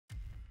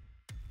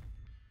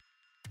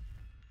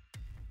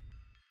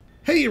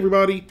Hey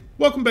everybody,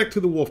 welcome back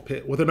to the Wolf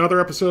Pit with another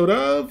episode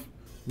of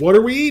What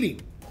Are We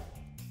Eating?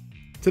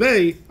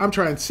 Today, I'm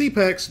trying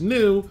SeaPak's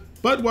new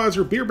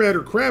Budweiser Beer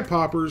Battered Crab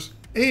Poppers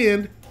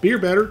and Beer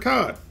Battered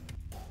Cod.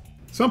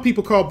 Some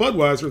people call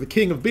Budweiser the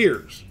king of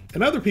beers,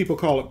 and other people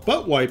call it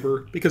butt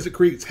wiper because it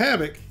creates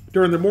havoc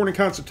during the morning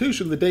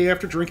constitution the day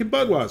after drinking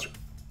Budweiser.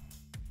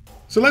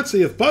 So let's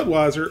see if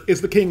Budweiser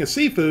is the king of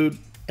seafood,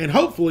 and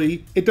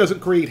hopefully it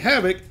doesn't create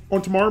havoc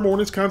on tomorrow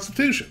morning's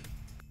constitution.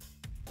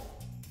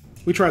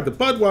 We tried the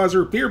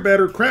Budweiser Beer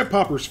Battered Crab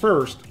Poppers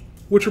first,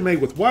 which are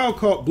made with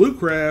wild-caught blue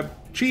crab,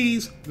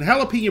 cheese, and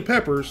jalapeno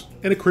peppers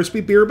in a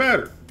crispy beer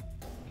batter.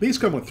 These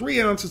come with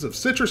 3 ounces of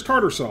citrus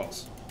tartar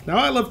sauce. Now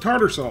I love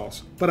tartar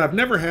sauce, but I've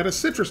never had a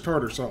citrus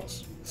tartar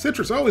sauce.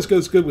 Citrus always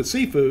goes good with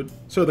seafood,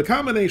 so the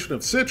combination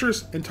of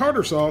citrus and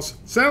tartar sauce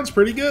sounds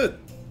pretty good.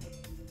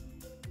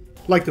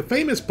 Like the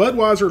famous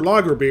Budweiser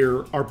lager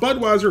beer, our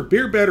Budweiser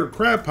Beer Battered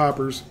Crab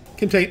Poppers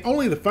contain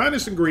only the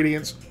finest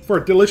ingredients for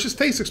a delicious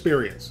taste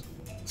experience.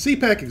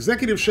 SeaPak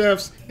executive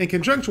chefs, in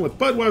conjunction with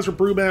Budweiser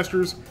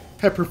brewmasters,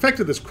 have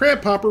perfected this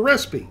crab popper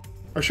recipe,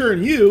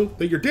 assuring you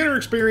that your dinner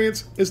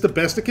experience is the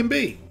best it can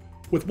be.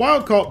 With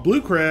wild-caught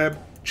blue crab,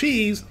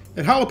 cheese,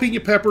 and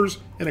jalapeno peppers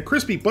and a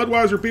crispy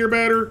Budweiser beer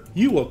batter,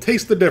 you will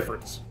taste the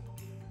difference.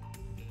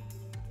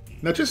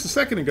 Now just a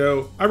second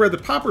ago, I read the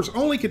poppers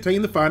only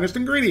contain the finest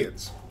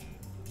ingredients.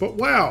 But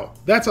wow,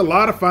 that's a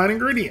lot of fine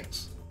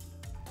ingredients.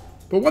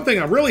 But one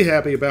thing I'm really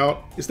happy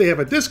about is they have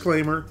a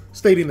disclaimer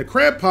stating the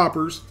crab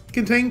poppers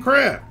contain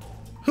crab.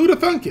 Who'da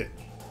thunk it?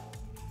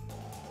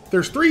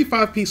 There's 3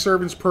 5-piece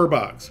servings per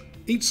box.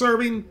 Each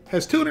serving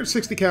has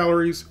 260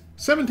 calories,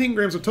 17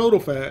 grams of total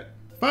fat,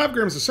 5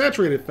 grams of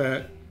saturated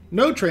fat,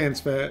 no trans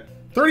fat,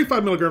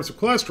 35 milligrams of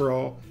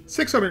cholesterol,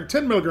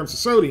 610 milligrams of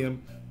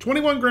sodium,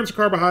 21 grams of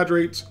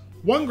carbohydrates,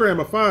 1 gram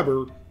of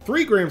fiber,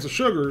 3 grams of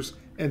sugars,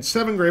 and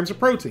 7 grams of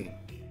protein.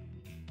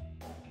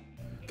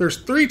 There's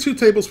 3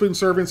 2-tablespoon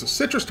servings of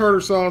citrus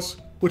tartar sauce,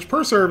 which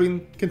per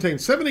serving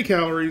contains 70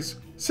 calories,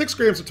 6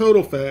 grams of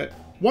total fat,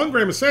 1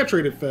 gram of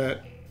saturated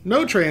fat,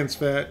 no trans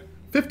fat,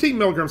 15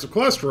 milligrams of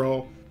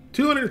cholesterol,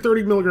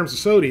 230 milligrams of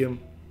sodium,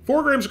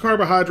 4 grams of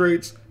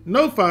carbohydrates,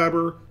 no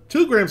fiber,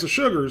 2 grams of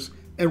sugars,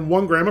 and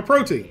 1 gram of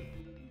protein.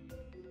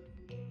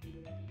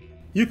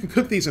 You can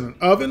cook these in an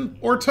oven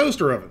or a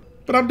toaster oven,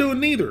 but I'm doing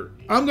neither.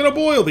 I'm going to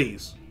boil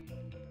these.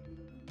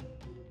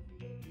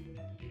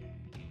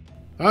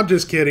 I'm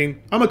just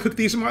kidding. I'm going to cook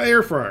these in my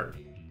air fryer.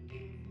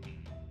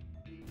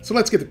 So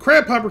let's get the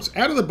crab poppers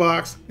out of the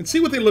box and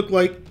see what they look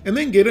like and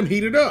then get them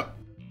heated up.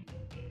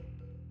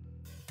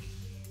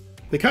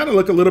 They kind of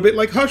look a little bit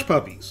like hush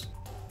puppies.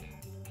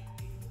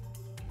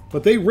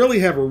 But they really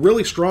have a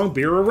really strong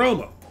beer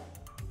aroma.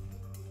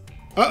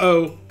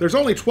 Uh-oh, there's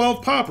only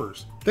 12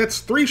 poppers. That's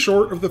 3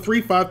 short of the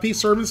 3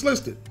 5-piece servings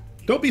listed.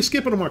 Don't be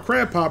skipping on my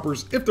crab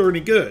poppers if they're any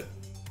good.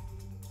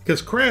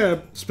 Because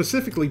crab,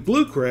 specifically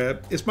blue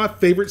crab, is my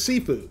favorite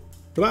seafood.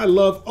 But I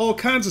love all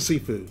kinds of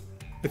seafood.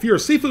 If you're a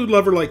seafood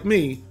lover like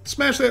me,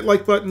 smash that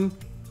like button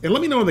and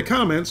let me know in the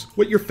comments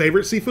what your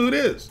favorite seafood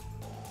is.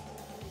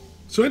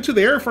 So into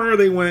the air fryer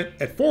they went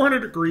at 400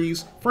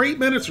 degrees for 8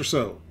 minutes or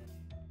so.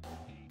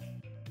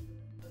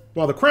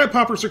 While the crab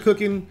poppers are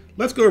cooking,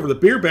 let's go over the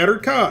beer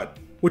battered cod,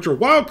 which are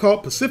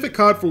wild-caught Pacific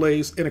cod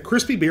fillets in a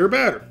crispy beer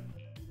batter.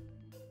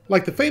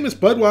 Like the famous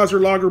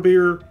Budweiser lager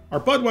beer, our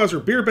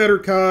Budweiser Beer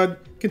Battered Cod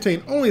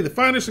contain only the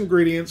finest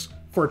ingredients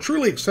for a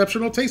truly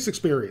exceptional taste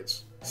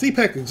experience.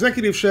 SeaPak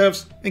executive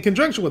chefs, in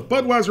conjunction with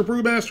Budweiser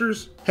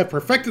brewmasters, have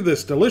perfected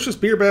this delicious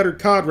beer battered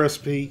cod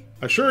recipe,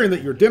 assuring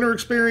that your dinner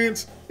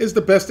experience is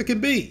the best it can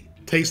be.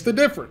 Taste the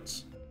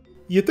difference.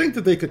 You'd think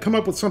that they could come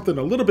up with something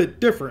a little bit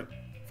different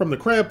from the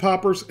crab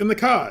poppers and the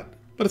cod,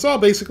 but it's all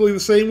basically the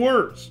same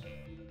words.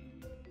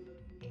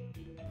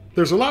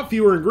 There's a lot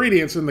fewer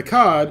ingredients in the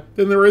cod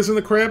than there is in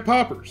the crab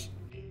poppers.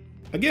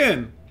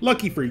 Again,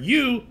 lucky for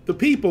you, the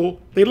people,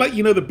 they let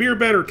you know the beer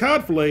battered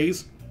cod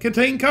fillets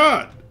contain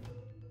cod.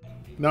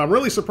 Now I'm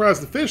really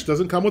surprised the fish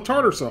doesn't come with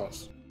tartar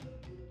sauce.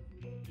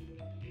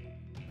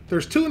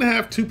 There's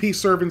 2.5 2-piece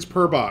servings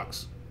per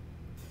box.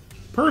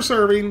 Per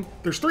serving,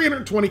 there's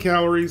 320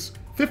 calories,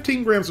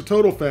 15 grams of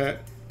total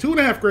fat,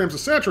 2.5 grams of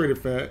saturated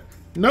fat,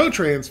 no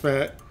trans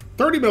fat,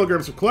 30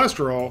 milligrams of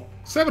cholesterol,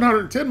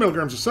 710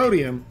 milligrams of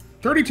sodium,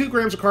 32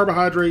 grams of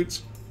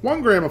carbohydrates,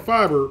 1 gram of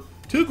fiber,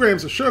 2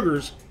 grams of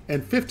sugars,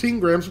 and 15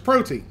 grams of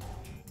protein.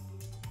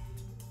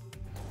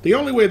 The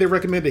only way they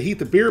recommend to heat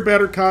the beer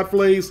battered cod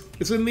fillets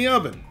is in the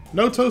oven.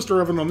 No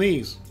toaster oven on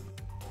these.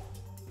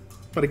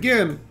 But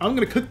again, I'm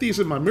going to cook these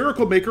in my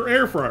Miracle Maker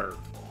air fryer.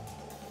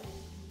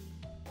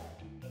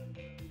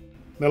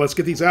 Now let's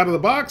get these out of the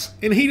box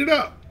and heat it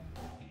up.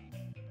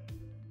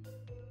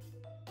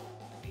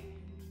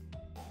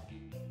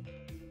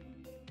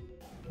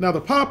 Now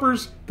the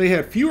poppers, they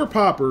had fewer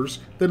poppers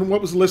than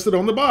what was listed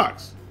on the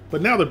box.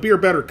 But now the beer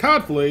battered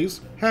cod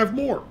fillets have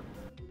more.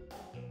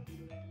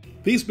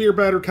 These beer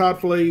battered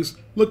cod fillets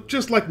look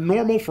just like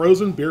normal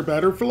frozen beer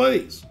battered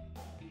fillets.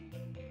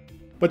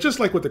 But just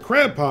like with the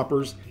crab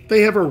poppers,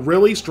 they have a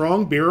really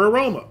strong beer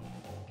aroma.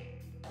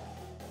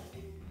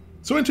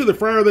 So into the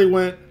fryer they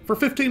went for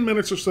 15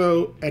 minutes or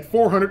so at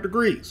 400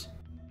 degrees.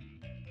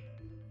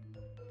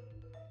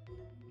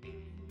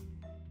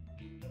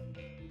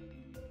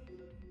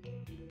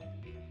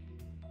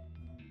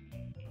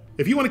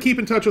 If you want to keep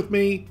in touch with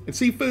me and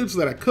see foods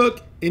that I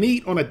cook and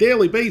eat on a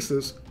daily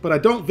basis, but I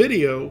don't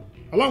video,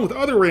 along with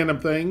other random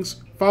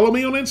things, follow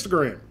me on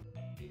Instagram.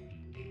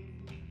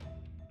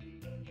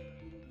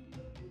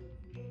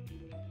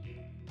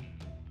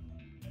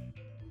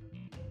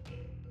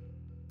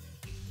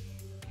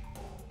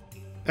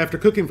 After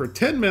cooking for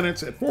 10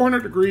 minutes at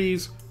 400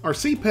 degrees, our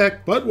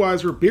SeaPak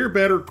Budweiser beer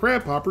battered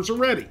crab poppers are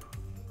ready.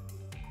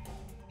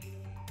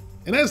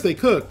 And as they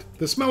cooked,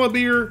 the smell of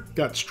beer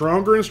got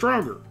stronger and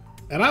stronger.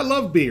 And I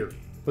love beer,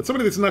 but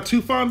somebody that's not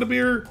too fond of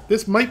beer,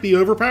 this might be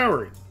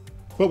overpowering.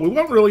 But we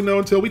won't really know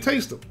until we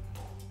taste them.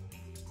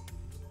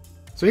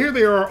 So here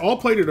they are, all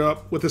plated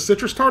up with the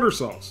citrus tartar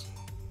sauce.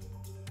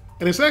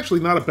 And it's actually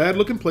not a bad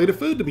looking plate of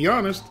food, to be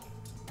honest.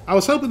 I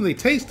was hoping they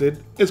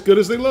tasted as good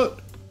as they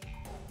looked.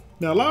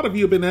 Now a lot of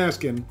you have been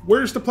asking,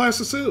 where's the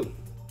plasticine?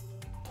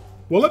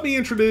 Well, let me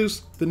introduce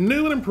the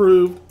new and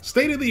improved,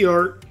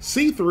 state-of-the-art,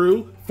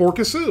 see-through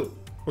fork-a-sous,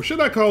 or should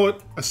I call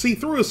it a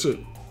see-through-a-sous?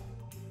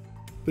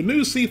 The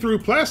new see-through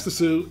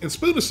plasticine and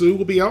spoon-a-sous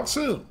will be out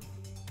soon.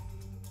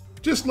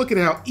 Just look at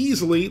how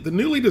easily the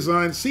newly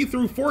designed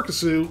see-through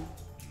fork-a-sous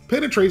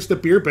penetrates the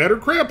beer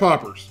battered crab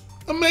poppers.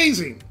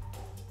 Amazing!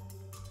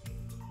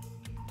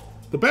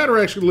 The batter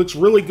actually looks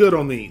really good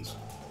on these,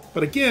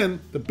 but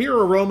again, the beer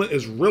aroma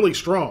is really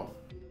strong.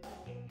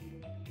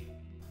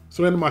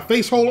 So into my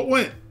face hole it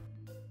went.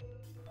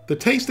 The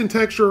taste and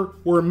texture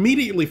were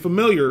immediately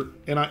familiar,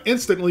 and I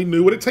instantly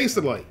knew what it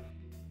tasted like.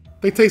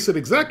 They tasted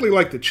exactly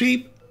like the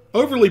cheap,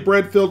 overly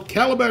bread-filled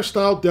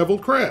calabash-style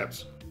deviled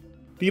crabs.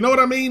 Do you know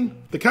what I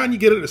mean? The kind you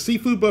get at a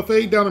seafood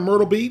buffet down in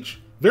Myrtle Beach?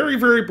 Very,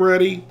 very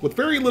bready, with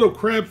very little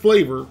crab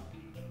flavor,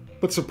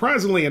 but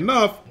surprisingly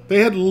enough, they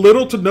had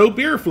little to no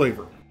beer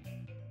flavor.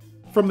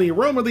 From the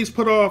aroma these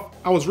put off,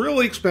 I was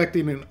really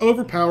expecting an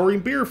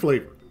overpowering beer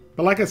flavor.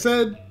 But like I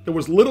said, there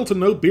was little to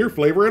no beer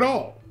flavor at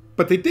all.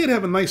 But they did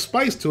have a nice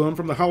spice to them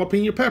from the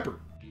jalapeno pepper.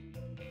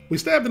 We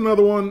stabbed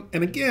another one,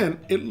 and again,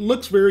 it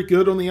looks very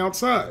good on the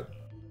outside.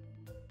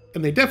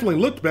 And they definitely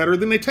looked better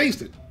than they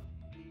tasted.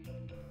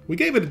 We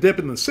gave it a dip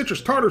in the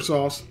citrus tartar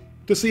sauce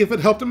to see if it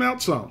helped them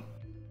out some.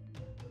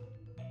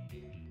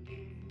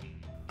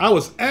 I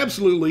was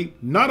absolutely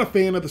not a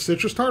fan of the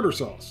citrus tartar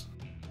sauce.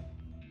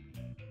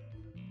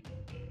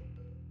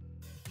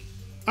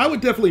 I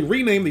would definitely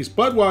rename these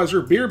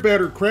Budweiser beer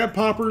battered crab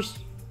poppers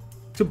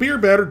to beer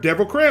battered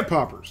devil crab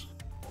poppers.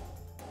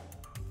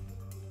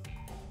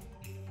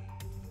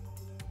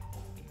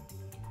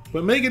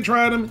 But Megan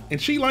tried them and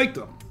she liked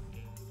them.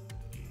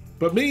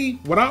 But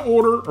me, when I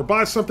order or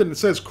buy something that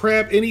says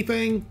crab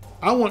anything,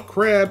 I want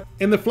crab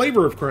and the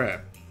flavor of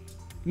crab.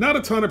 Not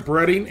a ton of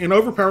breading and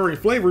overpowering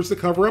flavors to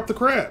cover up the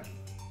crab.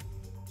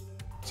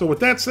 So with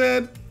that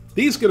said,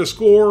 these get a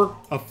score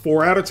of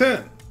 4 out of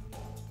 10.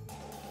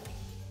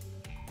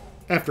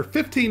 After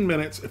 15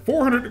 minutes at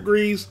 400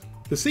 degrees,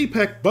 the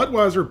SeaPak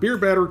Budweiser beer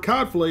battered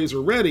cod fillets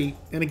are ready,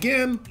 and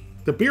again,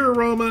 the beer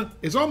aroma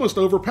is almost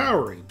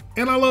overpowering,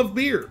 and I love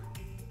beer.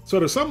 So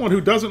to someone who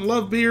doesn't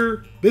love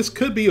beer, this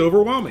could be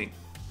overwhelming.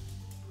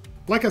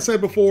 Like I said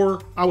before,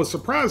 I was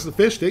surprised the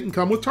fish didn't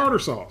come with tartar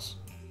sauce.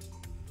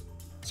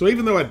 So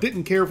even though I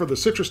didn't care for the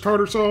citrus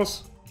tartar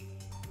sauce,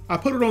 I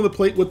put it on the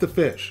plate with the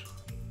fish.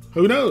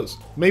 Who knows,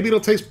 maybe it'll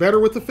taste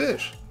better with the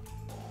fish.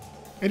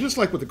 And just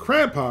like with the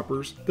crab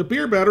poppers, the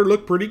beer batter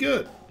looked pretty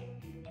good.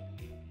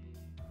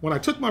 When I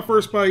took my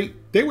first bite,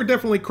 they were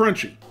definitely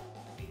crunchy.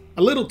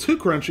 A little too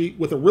crunchy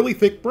with a really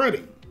thick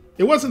breading.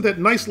 It wasn't that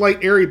nice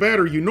light airy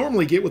batter you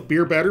normally get with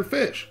beer battered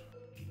fish.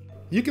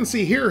 You can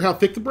see here how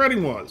thick the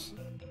breading was.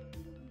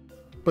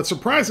 But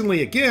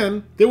surprisingly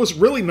again, there was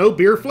really no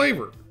beer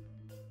flavor.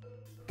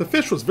 The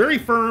fish was very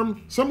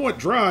firm, somewhat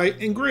dry,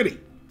 and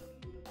gritty.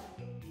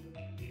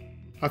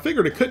 I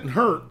figured it couldn't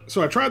hurt,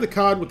 so I tried the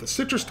cod with the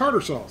citrus tartar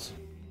sauce.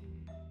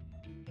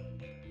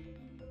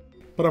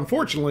 But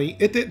unfortunately,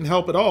 it didn't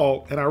help at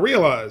all, and I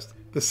realized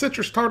the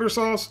citrus tartar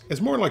sauce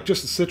is more like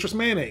just a citrus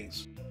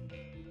mayonnaise.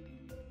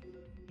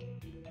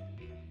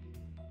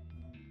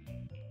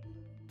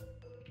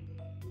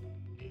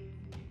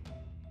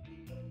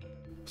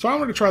 So I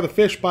wanted to try the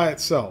fish by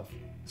itself,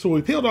 so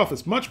we peeled off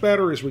as much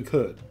batter as we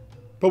could.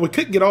 But we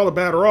couldn't get all the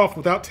batter off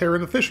without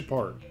tearing the fish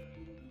apart.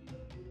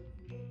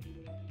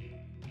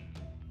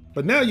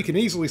 But now you can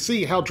easily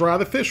see how dry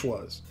the fish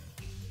was.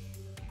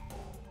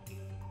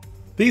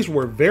 These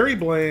were very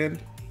bland.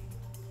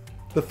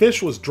 The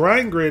fish was dry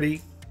and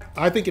gritty.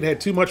 I think it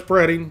had too much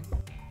breading.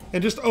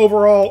 And just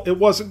overall, it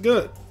wasn't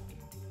good.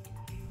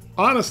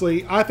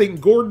 Honestly, I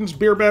think Gordon's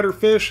beer battered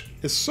fish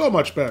is so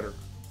much better.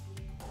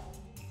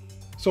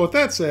 So with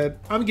that said,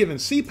 I'm giving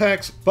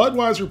SeaPak's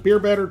Budweiser beer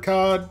battered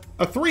cod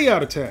a 3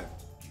 out of 10.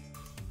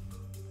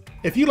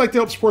 If you'd like to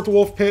help support the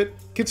Wolf Pit,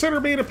 consider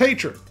being a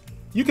patron.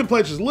 You can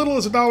pledge as little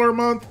as $1 a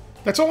month.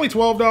 That's only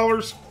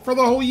 $12 for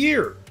the whole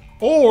year.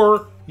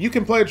 Or you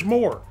can pledge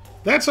more.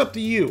 That's up to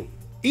you.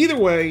 Either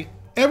way,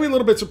 Every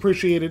little bit's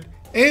appreciated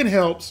and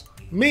helps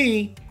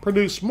me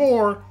produce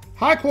more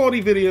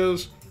high-quality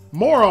videos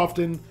more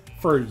often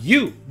for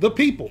you, the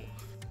people.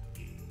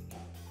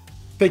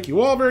 Thank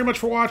you all very much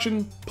for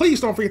watching.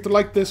 Please don't forget to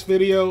like this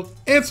video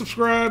and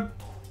subscribe,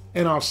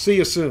 and I'll see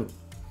you soon.